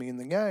car with me in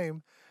the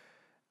game,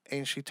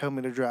 and she told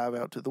me to drive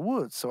out to the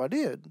woods, so I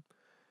did.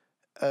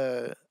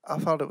 I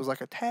thought it was like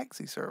a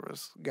taxi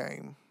service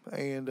game,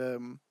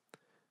 and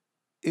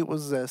it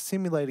was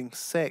simulating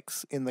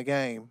sex in the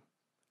game.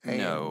 And,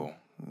 no.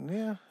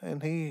 Yeah,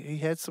 and he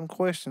had some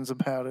questions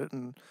about it,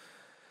 and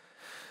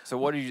so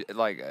what did you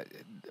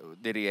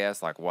did he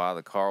ask why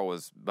the car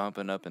was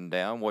bumping up and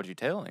down? What did you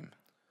tell him?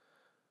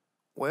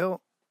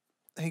 Well,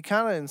 he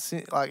kind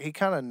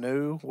of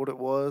knew what it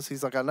was.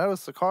 He's like, I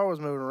noticed the car was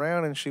moving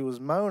around and she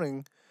was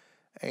moaning,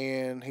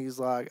 and he's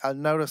like, I'd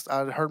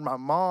heard my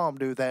mom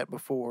do that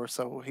before,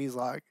 so he's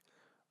like,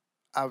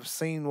 I've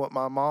seen what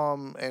my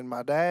mom and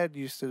my dad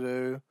used to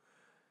do,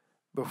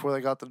 before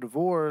they got the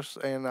divorce,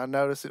 and I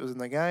noticed it was in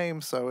the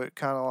game, so it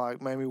kind of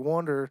like made me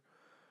wonder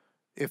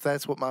if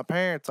that's what my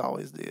parents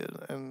always did.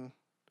 And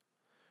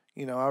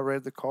I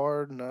read the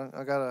card and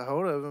I got a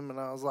hold of him, and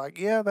I was like,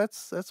 yeah,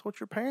 that's what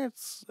your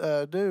parents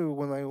do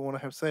when they want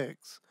to have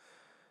sex.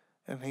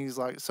 And he's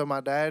like, so my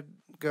dad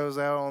goes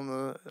out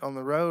on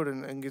the road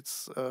and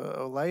gets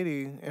a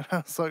lady, and I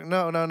was like,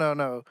 no, no, no,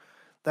 no,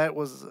 that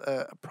was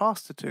a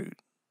prostitute.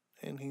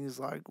 And he's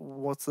like,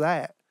 what's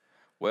that?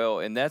 Well,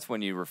 and that's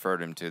when you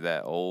referred him to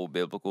that old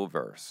biblical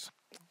verse.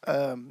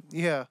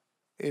 Yeah,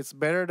 it's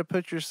better to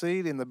put your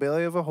seed in the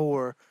belly of a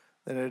whore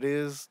than it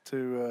is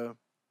to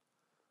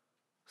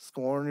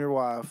scorn your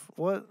wife.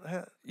 What?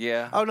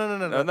 Yeah. Oh, no, no,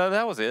 no, no. No,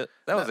 that was it.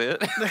 That was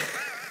it.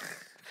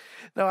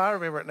 No, I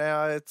remember it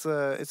now.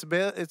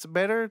 It's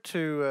better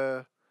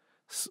to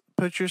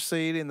put your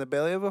seed in the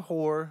belly of a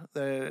whore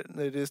than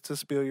it is to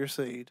spill your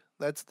seed.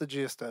 That's the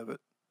gist of it.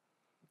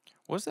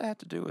 What does that have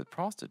to do with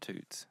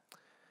prostitutes?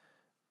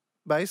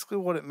 Basically,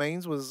 what it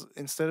means was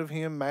instead of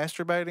him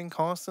masturbating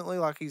constantly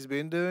like he's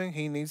been doing,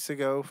 he needs to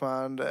go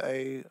find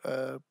a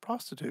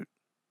prostitute.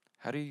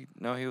 How do you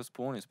know he was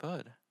pulling his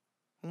pud?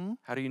 Hmm?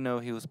 How do you know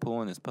he was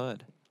pulling his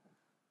pud?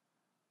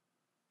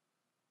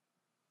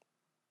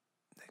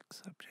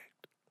 Next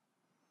subject.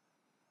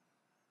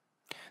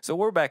 So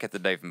we're back at the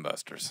Dave and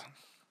Buster's.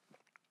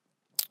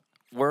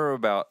 We're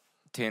about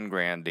 10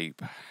 grand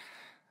deep.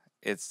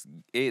 It's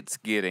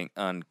getting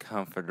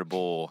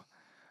uncomfortable.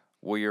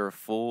 We are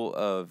full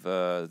of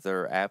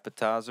their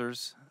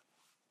appetizers.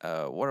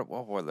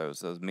 What were those?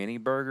 Those mini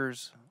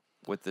burgers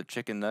with the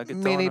chicken nuggets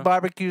on Mini them?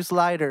 barbecue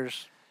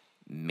sliders.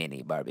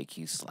 Mini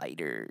barbecue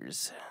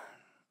sliders.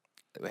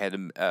 We had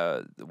them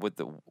with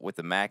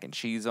the mac and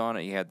cheese on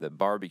it. You had the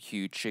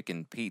barbecue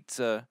chicken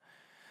pizza.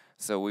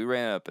 So we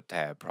ran up a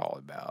tab probably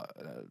about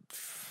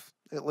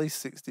At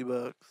least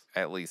 $60.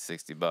 at least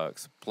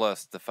 $60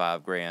 plus the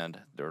 $5,000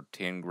 or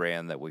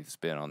 $10,000 that we've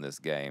spent on this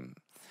game.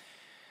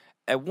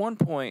 At one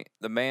point,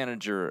 the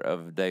manager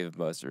of Dave &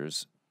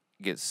 Buster's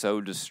gets so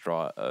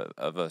distraught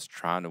of us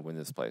trying to win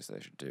this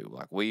PlayStation 2.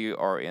 Like, we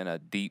are in a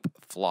deep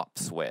flop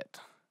sweat.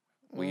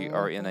 We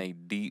are in a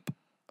deep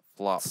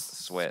flop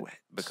sweat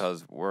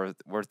because we're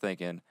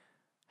thinking,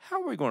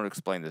 how are we going to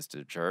explain this to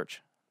the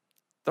church?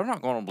 They're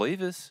not going to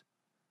believe us.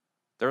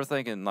 They're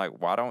thinking,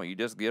 like, why don't you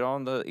just get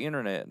on the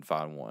internet and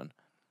find one?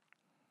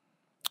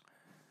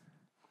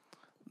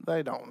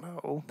 They don't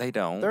know. They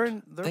don't.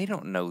 They're They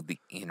don't know the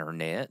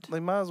internet. They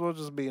might as well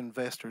just be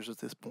investors at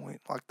this point.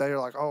 Like, they're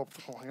like, oh,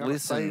 I gotta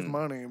save Listen,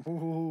 money.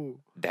 Ooh.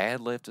 Dad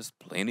left us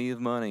plenty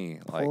of money.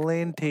 Like,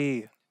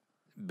 Plenty.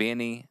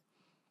 Benny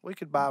We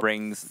could buy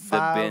brings the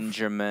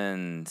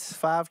Benjamins.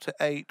 5 to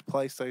 8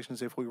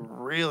 PlayStations if we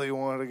really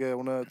wanted to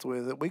go nuts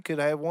with it. We could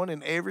have one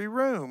in every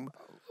room.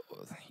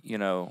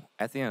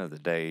 At the end of the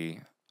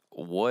day,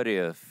 what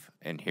if,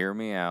 and hear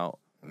me out,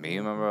 me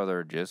and my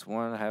brother just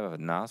wanted to have a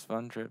nice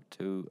fun trip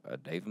to a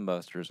Dave &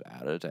 Buster's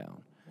out of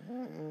town.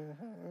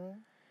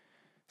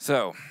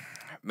 So,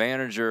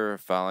 manager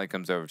finally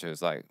comes over to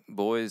us like,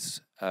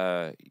 boys,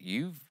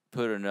 you've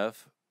put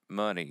enough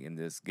money in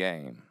this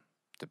game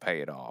to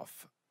pay it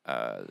off.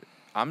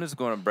 I'm just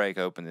going to break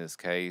open this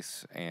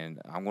case, and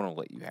I'm going to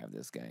let you have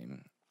this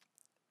game.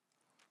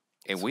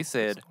 And we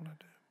said,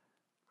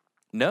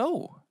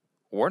 no,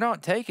 we're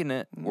not taking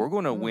it. We're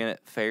going to win it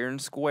fair and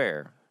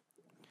square.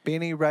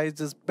 Benny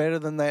raised us better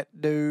than that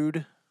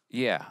dude.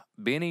 Yeah,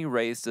 Benny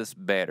raised us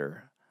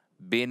better.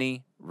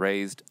 Benny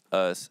raised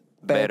us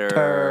better.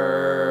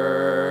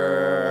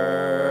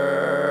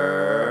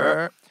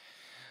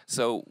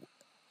 So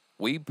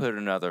we put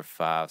another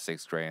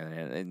 $5-6 grand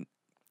in.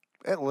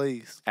 At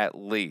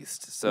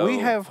least. So we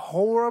have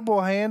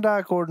horrible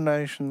hand-eye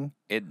coordination.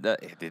 It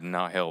did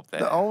not help that.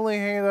 The only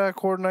hand-eye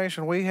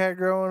coordination we had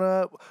growing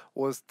up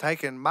was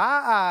taking my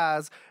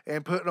eyes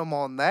and putting them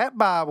on that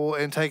Bible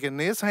and taking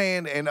this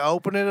hand and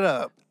opening it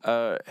up.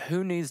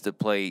 Who needs to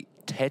play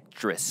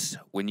Tetris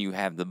when you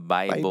have the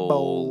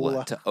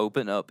Bible to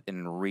open up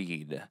and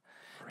read?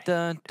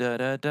 Da da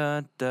da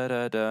da da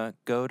da da.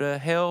 Go to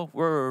hell,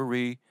 we're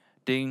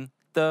reading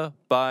the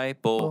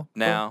Bible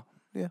now.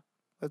 Yeah,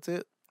 that's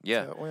it.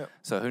 Yeah. That's how it went.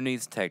 So who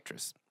needs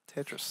Tetris?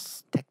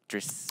 Tetris.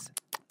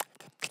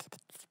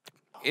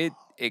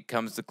 It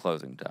comes to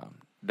closing time.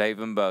 Dave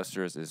 &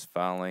 Buster's is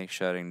finally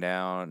shutting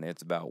down.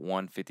 It's about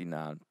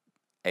 1:59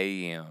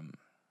 a.m.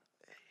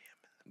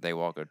 They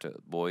walk up to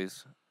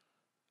boys.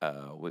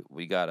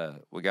 We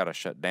gotta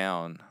shut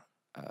down.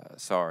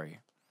 Sorry.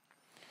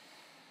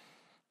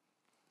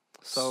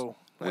 So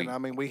we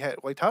told them we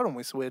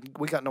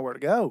got nowhere to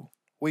go.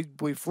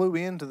 We flew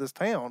into this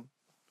town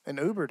and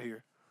Ubered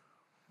here.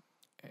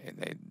 And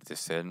they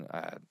just said,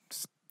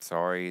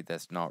 sorry,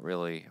 that's not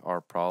really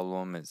our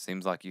problem. It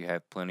seems like you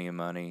have plenty of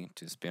money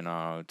to spend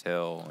on a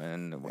hotel.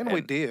 And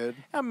we did.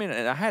 I mean,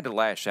 and I had to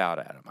lash out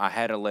at them. I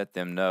had to let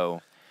them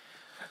know.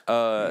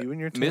 You and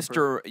your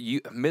temper.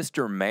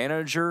 Mr.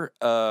 Manager,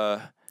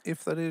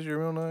 if that is your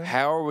real name.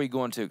 How are we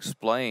going to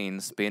explain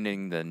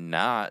spending the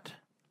night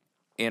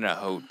in a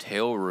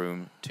hotel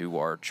room to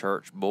our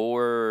church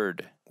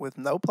board? with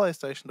no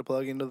PlayStation to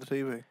plug into the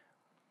TV.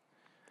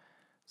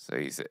 So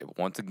he said,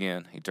 once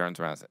again, he turns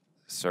around and said,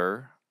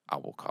 "Sir, I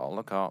will call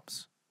the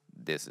cops.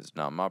 This is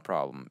not my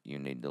problem. You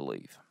need to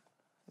leave."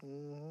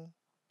 Mm-hmm.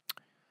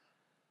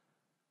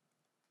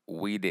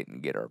 We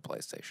didn't get our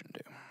PlayStation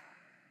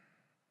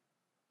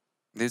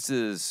 2.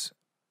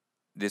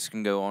 This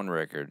can go on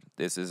record.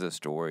 This is a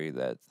story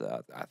that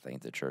I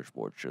think the church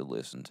board should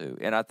listen to,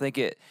 and I think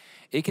it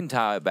can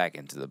tie it back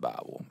into the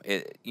Bible.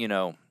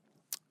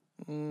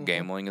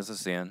 Gambling is a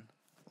sin.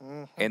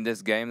 Mm-hmm. In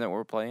this game that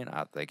we're playing,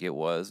 I think it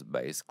was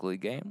basically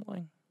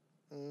gambling.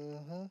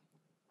 Mm-hmm.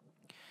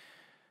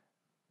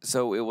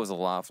 So it was a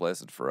life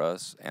lesson for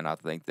us, and I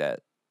think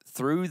that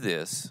through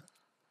this,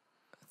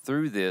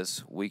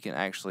 we can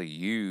actually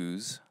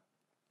use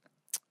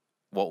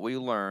what we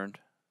learned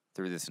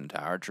through this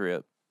entire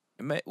trip.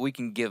 We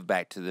can give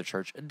back to the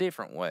church a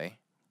different way.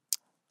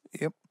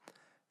 Yep.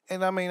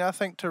 And I mean, I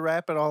think to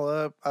wrap it all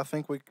up, I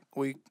think we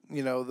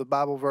the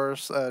Bible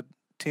verse, 1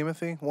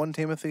 Timothy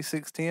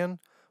 6:10,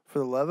 for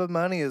the love of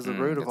money is the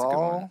root of that's a good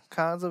one. all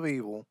kinds of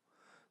evil.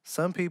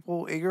 Some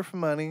people, eager for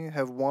money,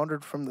 have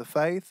wandered from the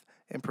faith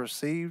and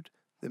perceived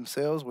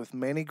themselves with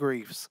many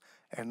griefs.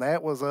 And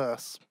that was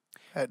us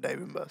at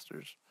Dave &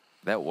 Buster's.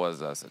 That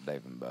was us at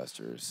Dave &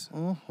 Buster's.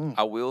 Mm-hmm.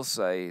 I will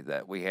say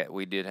that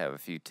we did have a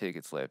few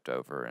tickets left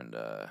over, and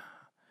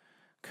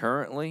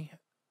currently,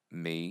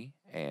 me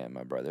and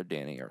my brother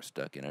Danny are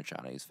stuck in a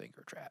Chinese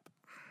finger trap.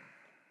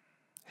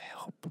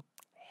 Help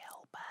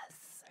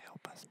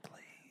us,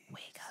 please.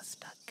 We got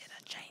stuck in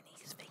a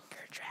Chinese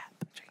finger trap.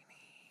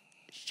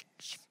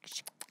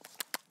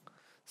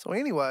 So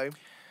anyway,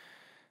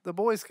 the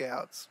Boy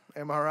Scouts,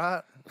 am I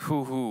right?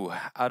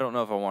 I don't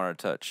know if I want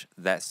to touch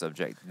that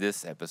subject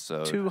this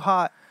episode. Too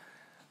hot.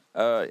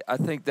 I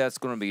think that's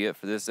going to be it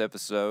for this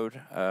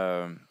episode.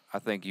 I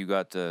think you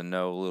got to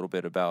know a little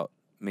bit about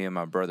me and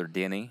my brother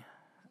Denny.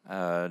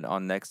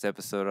 On next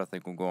episode, I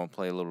think we're going to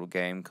play a little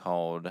game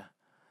called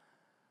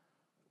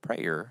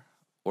Prayer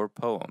or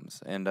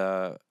Poems. And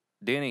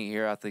Denny,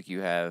 here, I think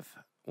you have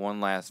one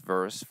last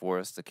verse for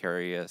us to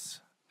carry us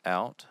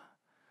out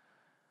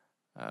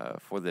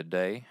for the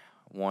day.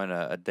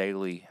 A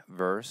daily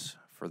verse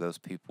for those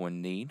people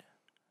in need.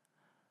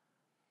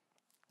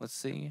 Let's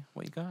see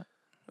what you got.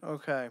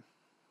 Okay.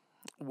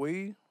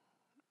 We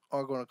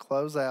are going to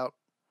close out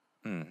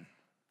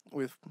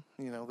with,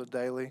 the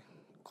daily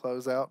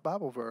closeout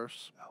Bible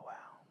verse. Oh, wow.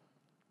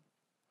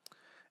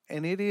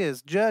 And it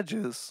is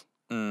Judges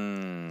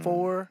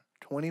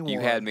 4:21. You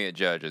had me at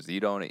Judges. You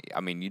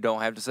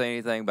don't have to say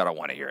anything, but I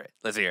want to hear it.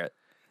 Let's hear it.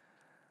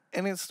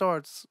 And it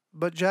starts,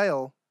 but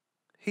Jael,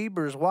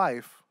 Heber's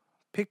wife,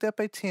 picked up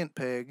a tent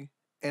peg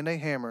and a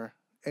hammer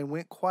and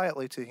went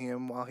quietly to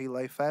him while he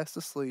lay fast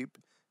asleep,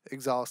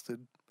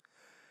 exhausted.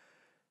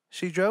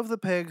 She drove the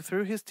peg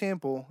through his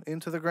temple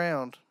into the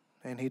ground,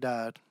 and he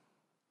died.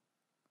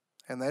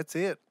 And that's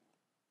it.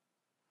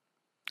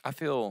 I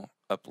feel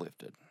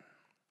uplifted.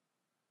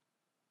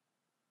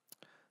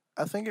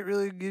 I think it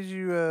really gives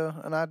you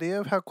an idea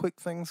of how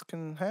quick things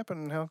can happen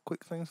and how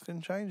quick things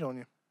can change on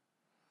you.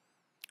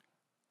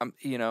 I'm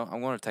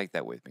going to take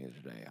that with me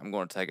today. I'm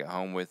going to take it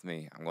home with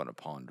me. I'm going to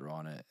ponder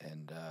on it,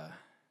 and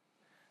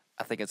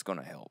I think it's going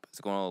to help.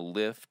 It's going to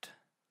lift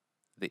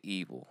the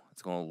evil.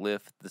 It's going to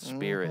lift the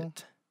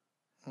spirit.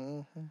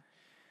 Mm-hmm.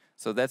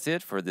 So that's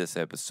it for this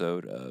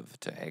episode of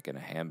To Heck in a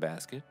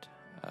Handbasket.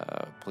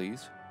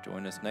 Please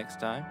join us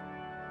next time.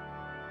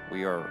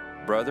 We are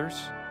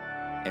brothers,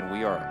 and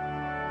we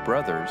are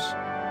brothers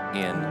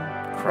in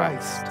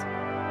Christ.